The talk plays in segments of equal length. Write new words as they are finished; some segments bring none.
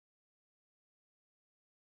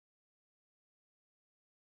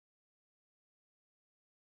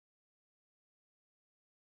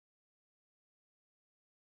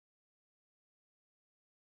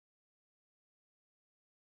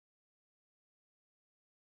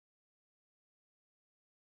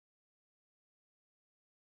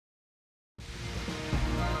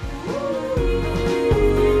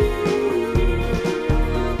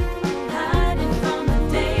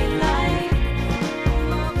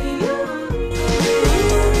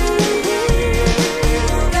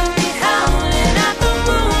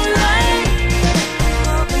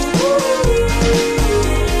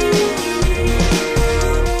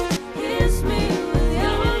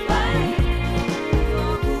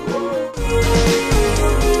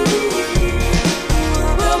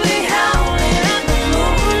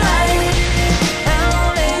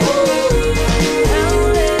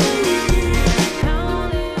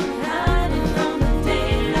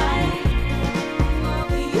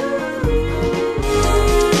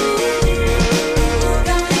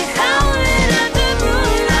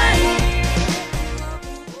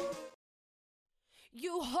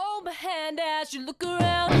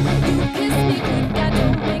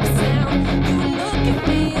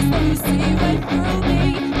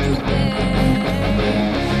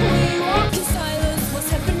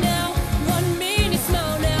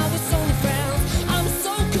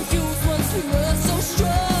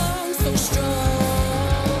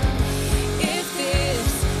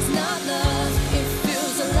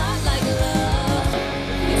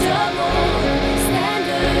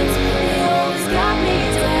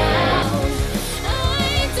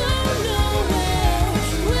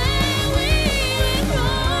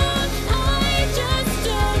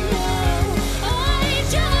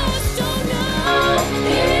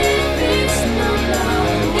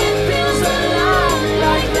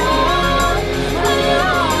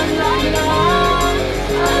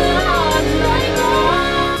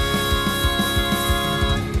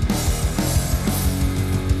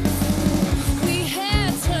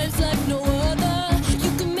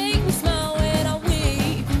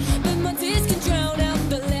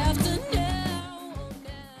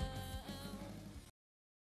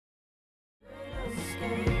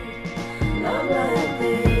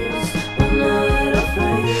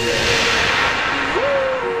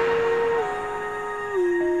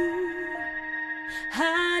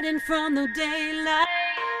from the daylight.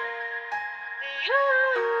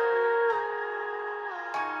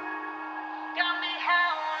 Got me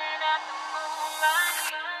howling at the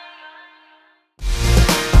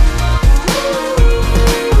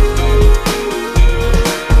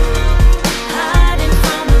hiding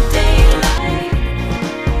from the daylight.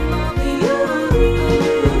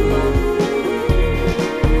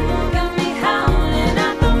 Got me howling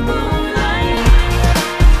at the moonlight.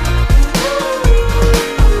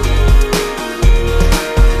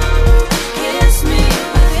 Kiss me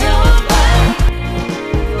with your bite.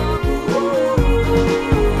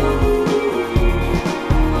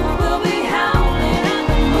 We'll be howling at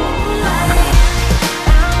the moonlight.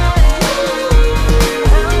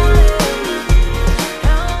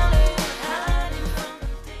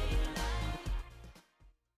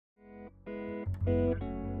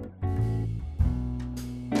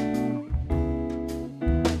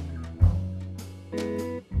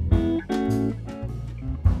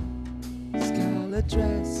 Scarlet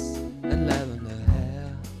dress and lavender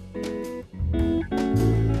hair,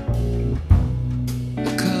 a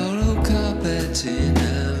coral carpet in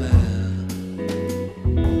LA,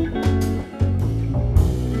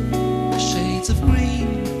 shades of green,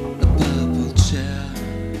 a purple chair.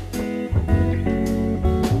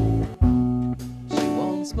 She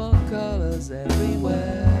wants more colors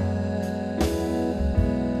everywhere,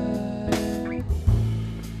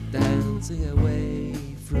 dancing away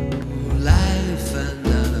through life and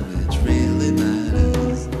none of it really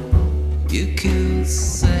matters. You can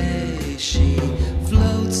say she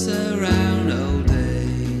floats around all day,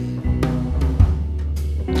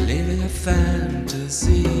 living a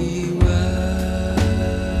fantasy world,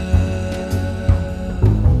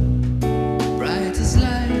 bright as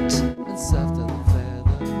light and soft as a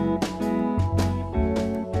feather,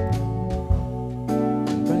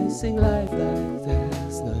 embracing life like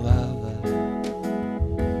there's no other.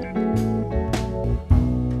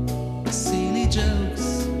 Silly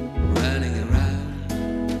jokes running around.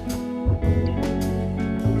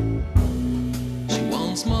 She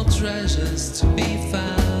wants more treasures to be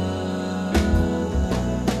found.